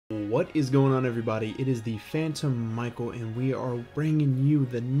What is going on, everybody? It is the ThePhantomMichael, and we are bringing you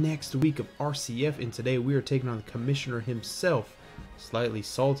the next week of RCF, and today we are taking on the commissioner himself,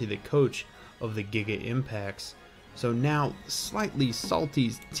 SlightliSalti, the coach of the Giga Impacts. So now,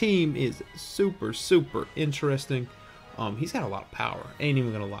 SlightliSalti's team is super interesting. He's got a lot of power, ain't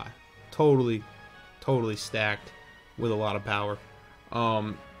even gonna lie. Totally stacked with a lot of power.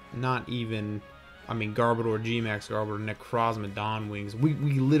 Not even... I mean, Garbodor, G-Max, Garbodor, Necrozma, Dawnwings. We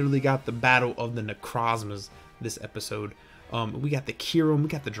literally got the battle of the Necrozmas this episode. We got the Kyurem, we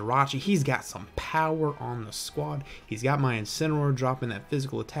got the Jirachi. He's got some power on the squad. He's got my Incineroar dropping that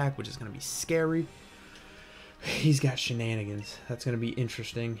physical attack, which is going to be scary. He's got shenanigans. That's going to be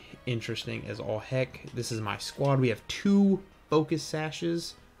interesting as all heck. This is my squad. We have 2 Focus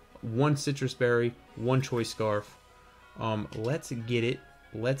Sashes, 1 Citrus Berry, 1 Choice Scarf. Let's get it.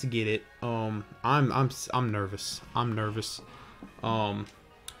 Let's get it. I'm nervous.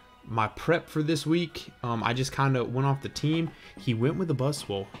 My prep for this week, I just kind of went off the team. He went with the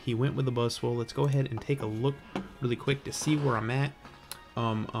Buzzwole. Let's go ahead and take a look really quick to see where I'm at.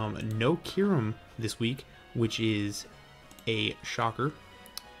 No Kyurem this week, which is a shocker.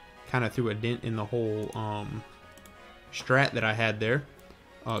 Kind of threw a dent in the whole strat that I had there.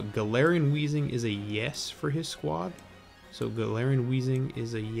 Galarian Weezing is a yes for his squad. So Galarian Weezing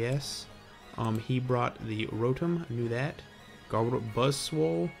is a yes. He brought the Rotom, I knew that. Garbodor,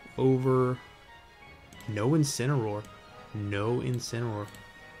 Buzzwole over no Incineroar.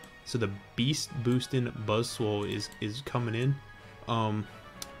 So the Beast boosting Buzzwole is coming in.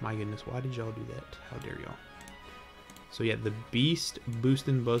 My goodness, why did y'all do that? How dare y'all? So yeah, the Beast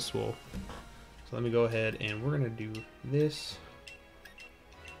boosting Buzzwole. So let me go ahead and we're gonna do this.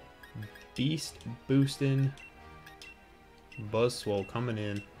 Beast boosting Buzzwole coming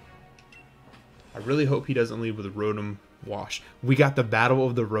in. I really hope he doesn't leave with a Rotom wash. We got the battle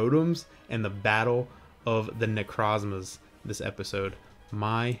of the Rotoms and the battle of the Necrozmas this episode.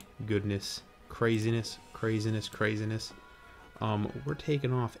 My goodness. Craziness. We're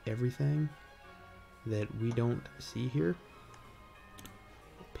taking off everything that we don't see here.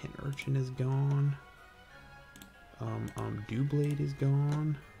 Pin Urchin is gone. Doublade is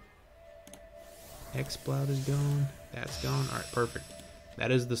gone. Exploud is gone. That's gone. Alright, perfect.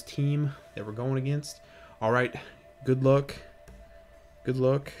 That is this team that we're going against. Alright, good luck. Good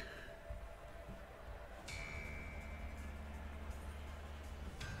luck.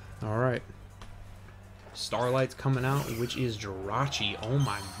 Alright. Starlight's coming out, which is Jirachi. Oh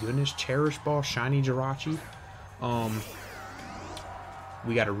my goodness. Cherish Ball, Shiny Jirachi.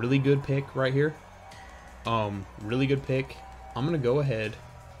 We got a really good pick right here. Really good pick. I'm going to go ahead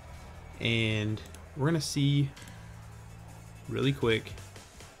and we're going to see really quick.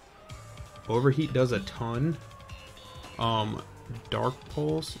 Overheat does a ton. Dark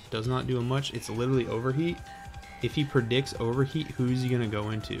Pulse does not do much. It's literally Overheat. If he predicts Overheat, who's he going to go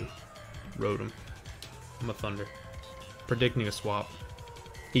into? Rotom. I'm a Thunder. Predicting a swap.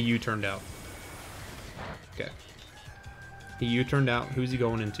 He U-turned out. Okay. He U-turned out. Who's he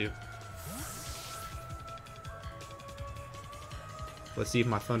going into? Let's see if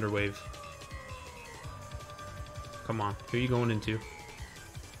my Thunder Wave. Come on, who are you going into?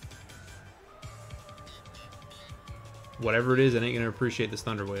 Whatever it is, it ain't gonna appreciate this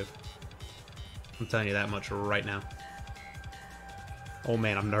Thunder Wave. I'm telling you that much right now. Oh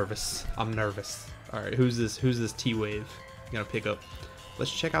man, I'm nervous. Alright, who's this T-Wave gonna pick up?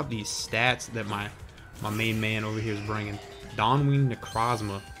 Let's check out these stats that my main man over here is bringing. Dawnwing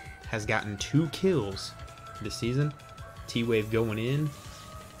Necrozma has gotten 2 kills this season. T-Wave going in.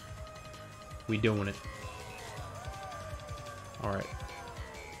 We doing it. Alright.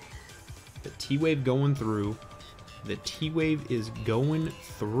 The T-Wave going through. The T-Wave is going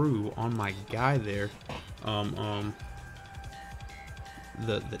through on my guy there. The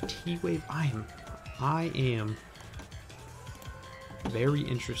T-Wave, I am very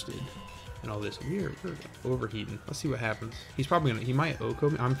interested in all this. We're overheating. Let's see what happens. He's probably gonna, he might Oko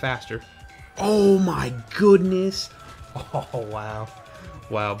me. I'm faster. Oh my goodness. Oh wow.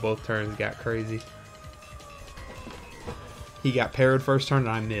 Wow, both turns got crazy. He got parried first turn and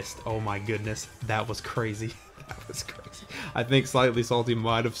I missed. Oh my goodness. That was crazy. That was crazy. I think SlightliSalti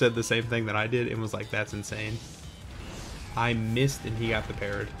might have said the same thing that I did and was like, that's insane. I missed and he got the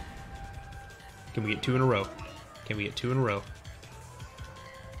parried. Can we get 2 in a row? Can we get 2 in a row?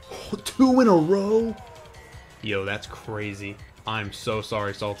 Oh, 2 in a row? Yo, that's crazy. I'm so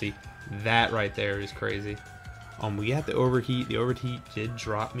sorry, Salty. That right there is crazy. We got the overheat. The overheat did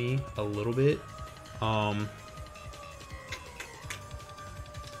drop me a little bit.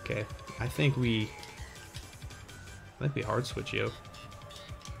 Okay, I think we hard switch, yo.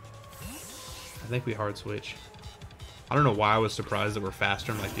 I think we hard switch. I don't know why I was surprised that we're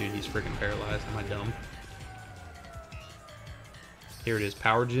faster. I'm like, dude, he's freaking paralyzed. Am I dumb? Here it is,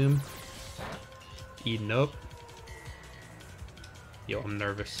 Power Gym. Eating up. Yo, I'm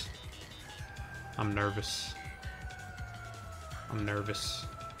nervous. I'm nervous. I'm nervous.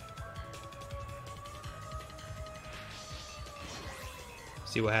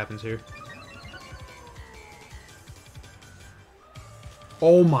 See what happens here.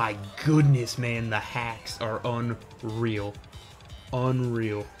 Oh my goodness, man. The hacks are unreal.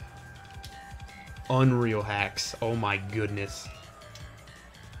 Unreal. Unreal hacks. Oh my goodness.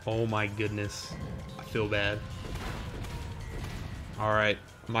 Oh my goodness. I feel bad. Alright.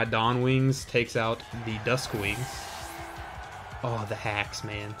 My Dawn Wings takes out the Dusk Wings. Oh, the hacks,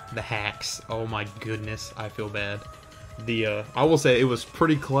 man. The hacks. Oh my goodness. I feel bad. I will say it was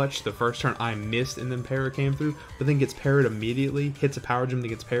pretty clutch. The first turn I missed and then Parrot came through, but then gets parried immediately, hits a Power Gym, then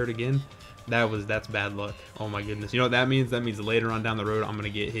gets parried again. That's bad luck. Oh my goodness. You know what that means? That means later on down the road I'm gonna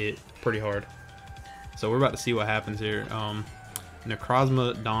get hit pretty hard. So we're about to see what happens here.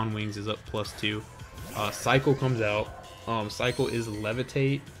 Necrozma Dawn Wings is up +2. Cycle comes out. Cycle is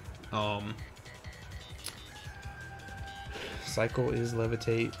Levitate. Cycle is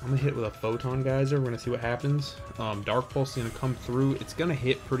Levitate. I'm gonna hit with a Photon Geyser. We're gonna see what happens. Dark Pulse is gonna come through. It's gonna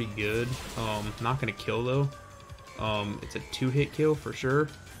hit pretty good. Not gonna kill though. It's a 2-hit kill for sure.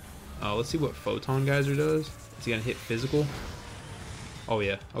 Let's see what Photon Geyser does. Is he gonna hit physical? Oh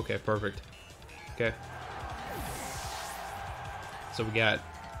yeah. Okay, perfect. Okay. So we got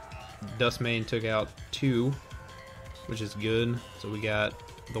Dustmane took out 2, which is good. So we got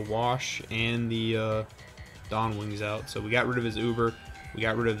the Wash and the Dawn Wings out. So we got rid of his Uber. We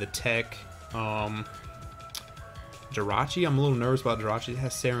got rid of the Tech. Jirachi, I'm a little nervous about Jirachi. It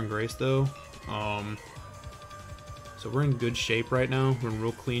has Saren Grace though. So we're in good shape right now. We're in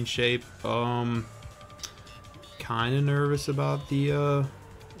real clean shape. Kind of nervous about the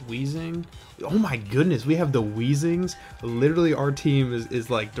Weezing. Oh my goodness, we have the Weezings. Literally our team is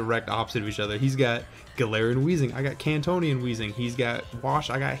like direct opposite of each other. He's got Galarian Weezing. I got Cantonian Weezing. He's got Wash.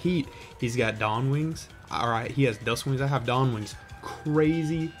 I got Heat. He's got Dawn Wings. Alright, he has Dust Wings. I have Dawn Wings.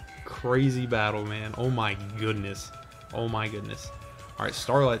 Crazy, crazy battle, man. Oh my goodness. Oh my goodness. Alright,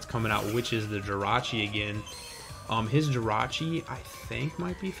 Starlight's coming out, which is the Jirachi again. His Jirachi, I think,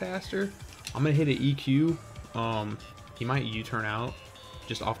 might be faster. I'm going to hit an EQ. He might U-turn out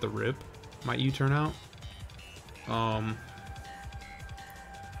just off the rip. Might U-turn out.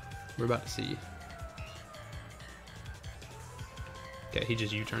 We're about to see. Okay, he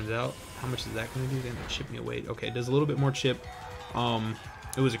just U-turns out. How much is that going to do? Then chip me away. Okay, it does a little bit more chip.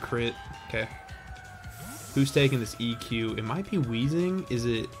 It was a crit. Okay. Who's taking this EQ? It might be Weezing. Is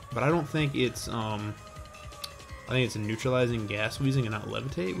it? But I don't think it's, I think it's a neutralizing gas Weezing and not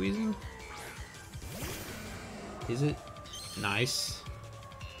levitate Weezing. Is it? Nice.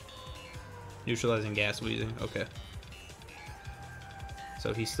 Neutralizing gas Weezing. Okay.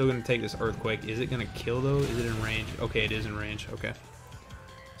 So he's still going to take this Earthquake. Is it going to kill though? Is it in range? Okay, it is in range. Okay.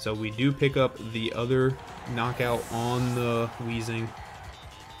 So we do pick up the other knockout on the Weezing.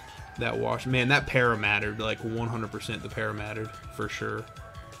 That Wash. Man, that para mattered. Like 100% the para mattered for sure.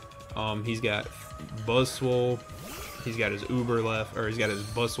 He's got Buzzswole. He's got his Uber left. Or he's got his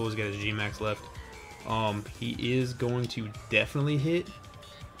Buzzswole. He's got his G-Max left. He is going to definitely hit.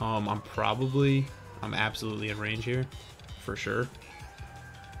 I'm absolutely in range here. For sure.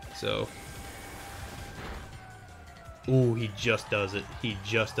 So. Ooh, he just does it. He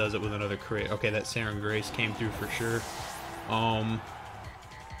just does it with another crit. Okay, that Saren Grace came through for sure.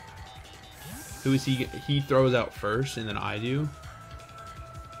 Who is he? He throws out first, and then I do.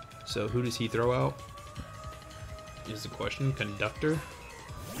 So who does he throw out? Is the question. Conductor.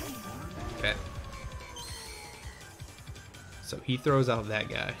 Okay. So he throws out that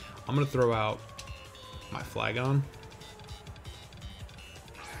guy. I'm gonna throw out my Flygon.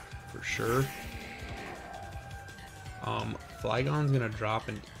 For sure. Flygon's gonna drop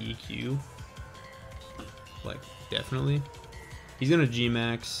an EQ. Like, definitely. He's gonna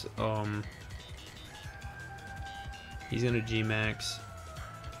G-Max. He's gonna G-Max.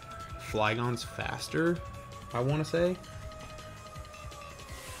 Flygon's faster, I want to say. Is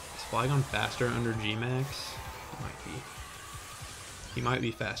Flygon faster under G-Max? Might be. He might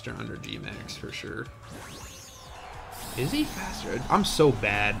be faster under G-Max for sure. Is he faster? I'm so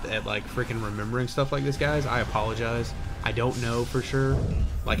bad at like freaking remembering stuff like this, guys. I apologize. I don't know for sure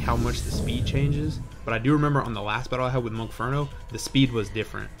like how much the speed changes, but I do remember on the last battle I had with Monkferno, the speed was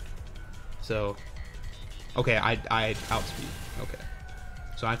different. So, okay, I outspeed. Okay,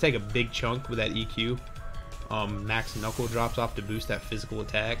 so I take a big chunk with that EQ. Max Knuckle drops off to boost that physical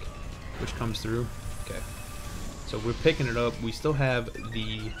attack. which comes through. Okay. So we're picking it up. We still have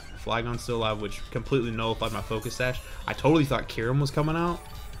the Flygon still alive, which completely nullified my Focus Sash. I totally thought Kyurem was coming out.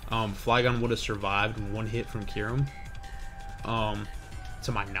 Flygon would have survived one hit from Kyurem.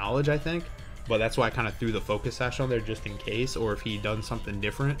 To my knowledge, I think. But that's why I kind of threw the Focus Sash on there just in case, or if he done something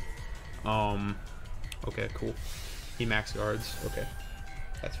different. Okay, cool. He max guards. Okay,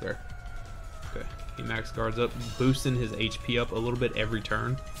 that's fair. Okay, he max guards up, boosting his HP up a little bit every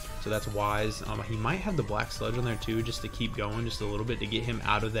turn, so that's wise. He might have the Black Sludge on there too, just to keep going just a little bit to get him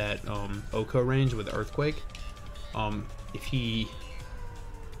out of that Oko range with Earthquake. If he,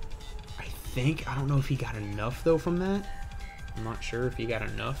 I don't know if he got enough though from that. I'm not sure if he got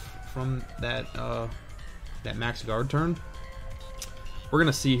enough from that that max guard turn. We're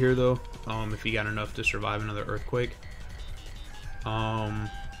gonna see here though, if he got enough to survive another Earthquake. I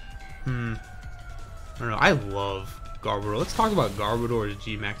don't know. I love Garbodor. Let's talk about Garbodor's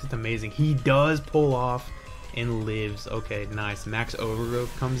G-Max. It's amazing. He does pull off and lives. Okay, nice. Max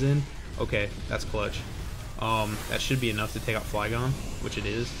Overgrowth comes in. Okay, that's clutch. That should be enough to take out Flygon, which it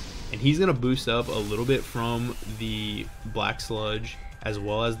is. And he's gonna boost up a little bit from the Black Sludge as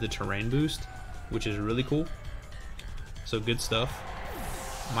well as the Terrain boost, which is really cool. So good stuff,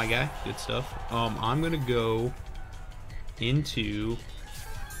 my guy. Good stuff. I'm gonna go into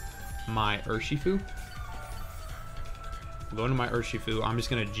my Urshifu. I'm going to my Urshifu. I'm just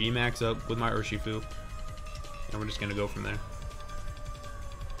gonna G-Max up with my Urshifu, and we're just gonna go from there.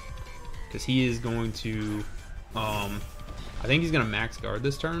 Because he is going to, I think he's gonna max guard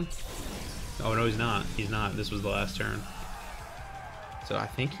this turn. Oh no, he's not. He's not. This was the last turn. So I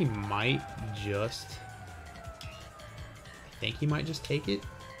think he might just. Take it.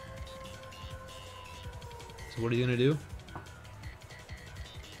 So what are you gonna do?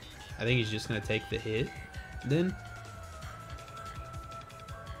 I think he's just gonna take the hit. Then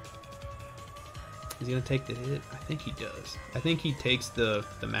he's gonna take the hit. I think he does. I think he takes the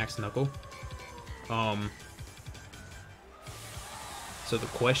max knuckle. So the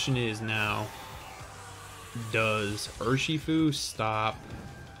question is now, does Urshifu stop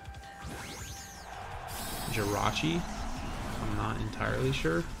Jirachi? I'm not entirely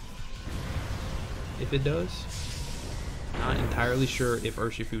sure if it does. Not entirely sure if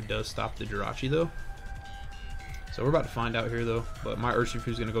Urshifu does stop the Jirachi though. So we're about to find out here though. But my Urshifu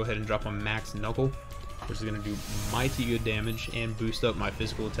is going to go ahead and drop a max knuckle, which is going to do mighty good damage and boost up my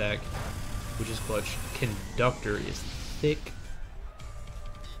physical attack, which is clutch. Conductor is thick.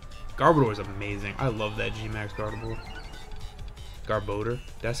 Garbodor is amazing. I love that G-Max Garbodor. Garbodor.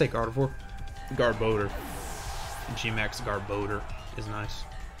 Did I say Gardevoir? Garbodor. G-Max Garbodor is nice.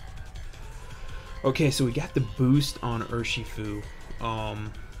 Okay, so we got the boost on Urshifu.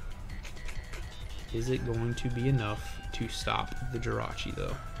 Is it going to be enough to stop the Jirachi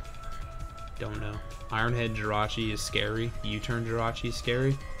though? Don't know. Ironhead Jirachi is scary. U-turn Jirachi is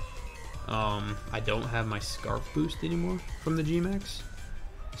scary. I don't have my Scarf boost anymore from the G-Max.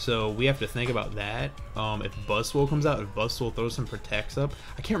 So we have to think about that. If Buzzwole comes out, if Buzzwole throws some protects up.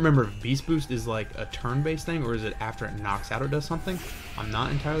 I can't remember if Beast Boost is like a turn-based thing or is it after it knocks out it does something. I'm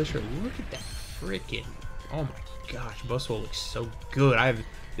not entirely sure. Look at that freaking, oh my gosh, Buzzwole looks so good.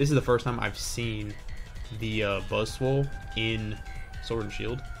 This is the first time I've seen the Buzzwole in Sword and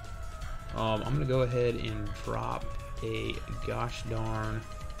Shield. I'm gonna go ahead and drop a gosh darn.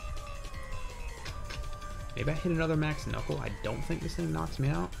 Maybe I hit another max knuckle. I don't think this thing knocks me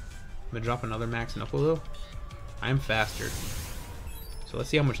out. I'm gonna drop another max knuckle though. I am faster. So let's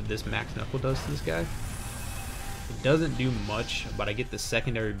see how much this max knuckle does to this guy. It doesn't do much, but I get the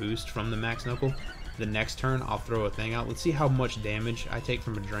secondary boost from the max knuckle. The next turn, I'll throw a thing out. Let's see how much damage I take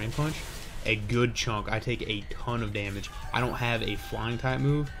from a Drain Punch. A good chunk. I take a ton of damage. I don't have a flying type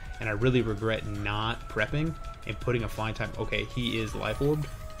move, and I really regret not prepping and putting a flying type. Okay, he is Life Orbed.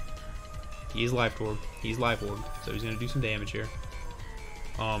 He is Life Orb. He's Life Orb. So he's gonna do some damage here.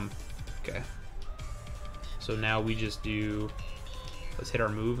 Okay. So now we just do. Let's hit our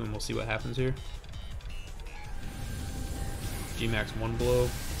move and we'll see what happens here. G-Max one blow.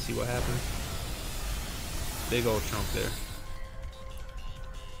 See what happens. Big old chunk there.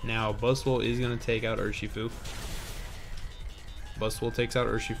 Now Buzzwole is gonna take out Urshifu. Buzzwole takes out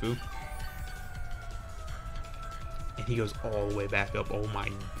Urshifu. And he goes all the way back up. Oh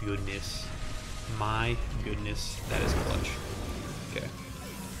my goodness. My goodness, that is clutch. Okay.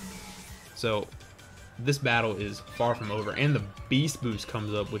 So this battle is far from over, and the Beast Boost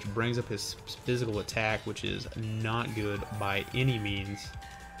comes up, which brings up his physical attack, which is not good by any means.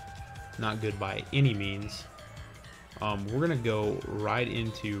 Not good by any means. We're gonna go right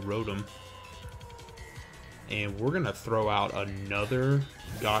into Rotom. And we're going to throw out another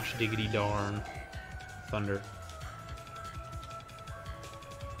gosh diggity darn Thunder.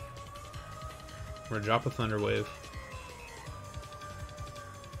 We're going to drop a Thunder Wave.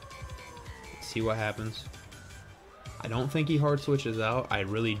 See what happens. I don't think he hard switches out. I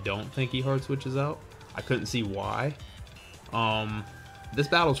really don't think he hard switches out. I couldn't see why. This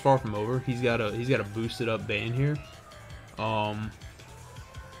battle's far from over. He's got a boosted up Bane here. I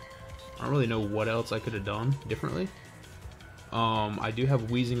don't really know what else I could have done differently. I do have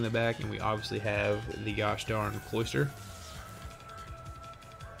Wheezing in the back, and we obviously have the gosh darn Cloyster.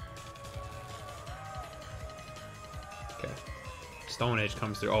 Okay. Stone Edge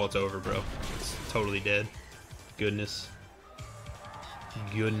comes through. Oh, it's over, bro. It's totally dead. Goodness.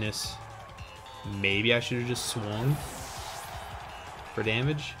 Goodness. Maybe I should have just swung for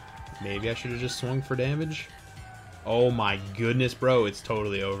damage. Maybe I should have just swung for damage. Oh my goodness, bro. It's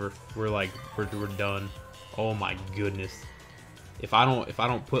totally over. We're done. Oh my goodness. If I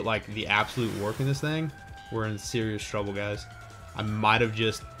don't put like the absolute work in this thing, we're in serious trouble, guys. I might have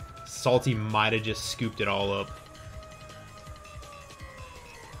just Salty might have just scooped it all up.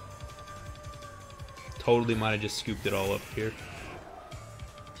 Totally might have just scooped it all up here.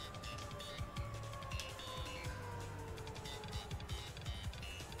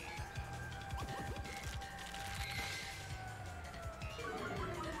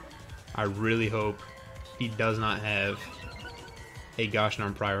 I really hope he does not have a gosh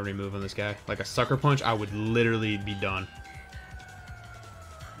darn priority move on this guy. Like a Sucker Punch, I would literally be done.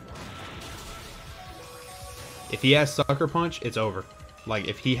 If he has Sucker Punch, it's over. Like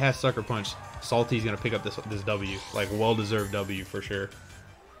if he has Sucker Punch, Salty's gonna pick up this W. Like well-deserved W for sure.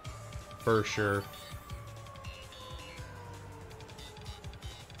 For sure.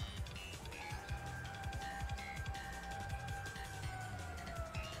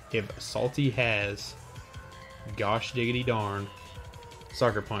 If Salty has gosh diggity darn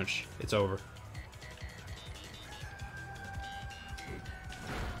Sucker Punch, it's over.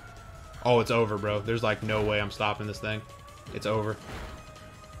 Oh, it's over, bro. There's like no way I'm stopping this thing. It's over.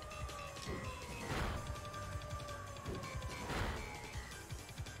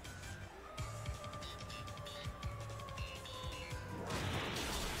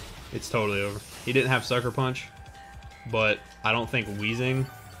 It's totally over. He didn't have Sucker Punch, but I don't think Wheezing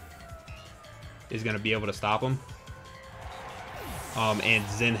is going to be able to stop him. And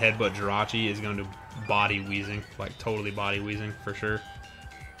Zen Headbutt Jirachi is going to body Wheezing, like totally body Wheezing for sure.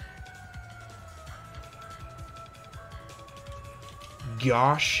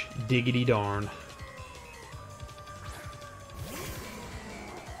 Gosh diggity darn.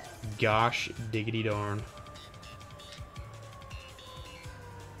 Gosh diggity darn.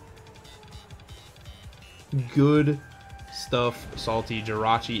 Good stuff, Salty.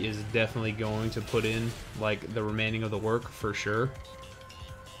 Jirachi is definitely going to put in like the remaining of the work for sure.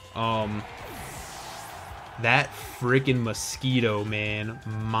 That freaking mosquito, man.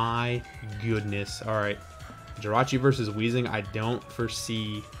 My goodness. Alright. Jirachi versus Wheezing. I don't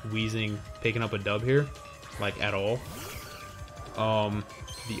foresee Wheezing picking up a dub here. Like at all.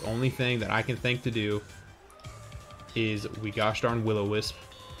 The only thing that I can think to do is we gosh darn Will-O-Wisp.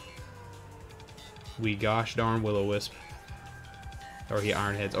 We gosh darn Will-O-Wisp. Or he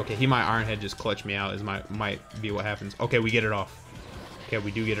Iron Heads. Okay, he might Iron Head just clutch me out. Is might be what happens. Okay, we get it off. Okay,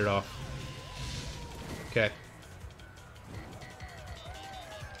 we do get it off. Okay.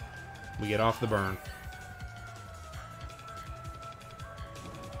 We get off the burn.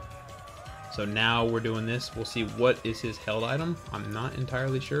 So now we're doing this. We'll see what is his held item. I'm not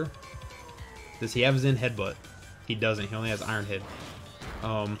entirely sure. Does he have Zen Headbutt? He doesn't. He only has Iron Head.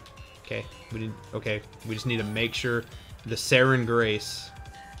 Okay. We just need to make sure the Saren Grace.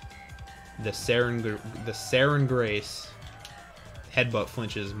 The Saren Grace headbutt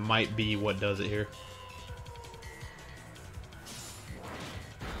flinches might be what does it here.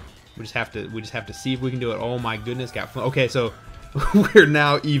 We just have to see if we can do it. Oh my goodness, okay, so we're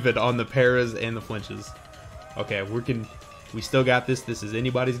now even on the paras and the flinches. Okay, we still got this. This is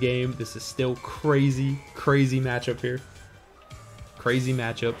anybody's game. This is still crazy matchup here. Crazy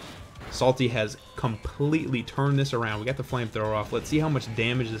matchup. Salty has completely turned this around. We got the flamethrower off. Let's see how much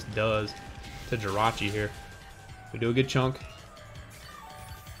damage this does to Jirachi here. We do a good chunk.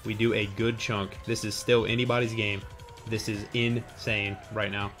 We do a good chunk. This is still anybody's game. This is insane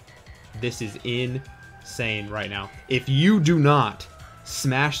right now. This is insane right now. If you do not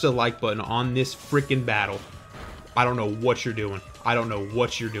smash the like button on this freaking battle, I don't know what you're doing. I don't know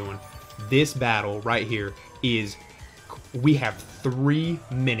what you're doing. This battle right here is... We have 3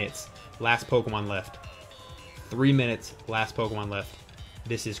 minutes. Last Pokemon left. 3 minutes. Last Pokemon left.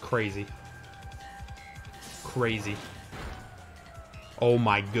 This is crazy. crazy. Oh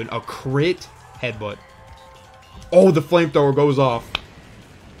my goodness. A crit headbutt. Oh, the flamethrower goes off.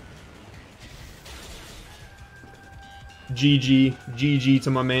 GG. GG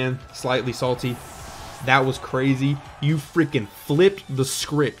to my man. SlightliSalti. That was crazy. You freaking flipped the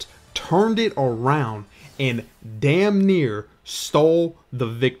script, turned it around, and damn near stole the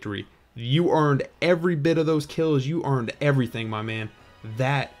victory. You earned every bit of those kills. You earned everything, my man.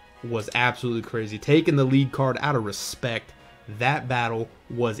 That was absolutely crazy. Taking the lead card out of respect. That battle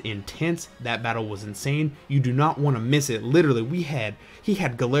was intense. That battle was insane. You do not want to miss it. Literally, he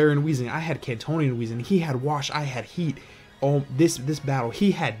had Galarian Weezing. I had Cantonian Weezing. He had Wash. I had Heat. Oh, this battle.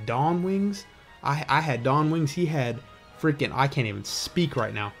 He had Dawn Wings. I had Dawn Wings. He had freaking... I can't even speak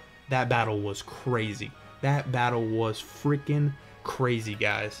right now. That battle was crazy. That battle was freaking crazy,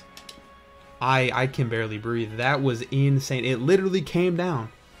 guys. I can barely breathe. That was insane. It literally came down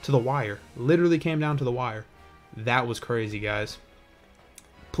to the wire. Literally came down to the wire. That was crazy, guys.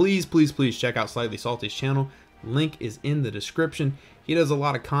 Please, please, please check out SlightliSalti's channel. Link is in the description. He does a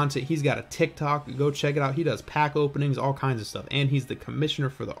lot of content. He's got a TikTok. Go check it out. He does pack openings, all kinds of stuff. And he's the commissioner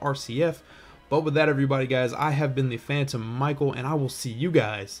for the RCF. But with that, everybody, guys, I have been the Phantom Michael, and I will see you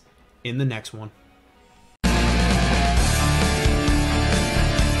guys in the next one.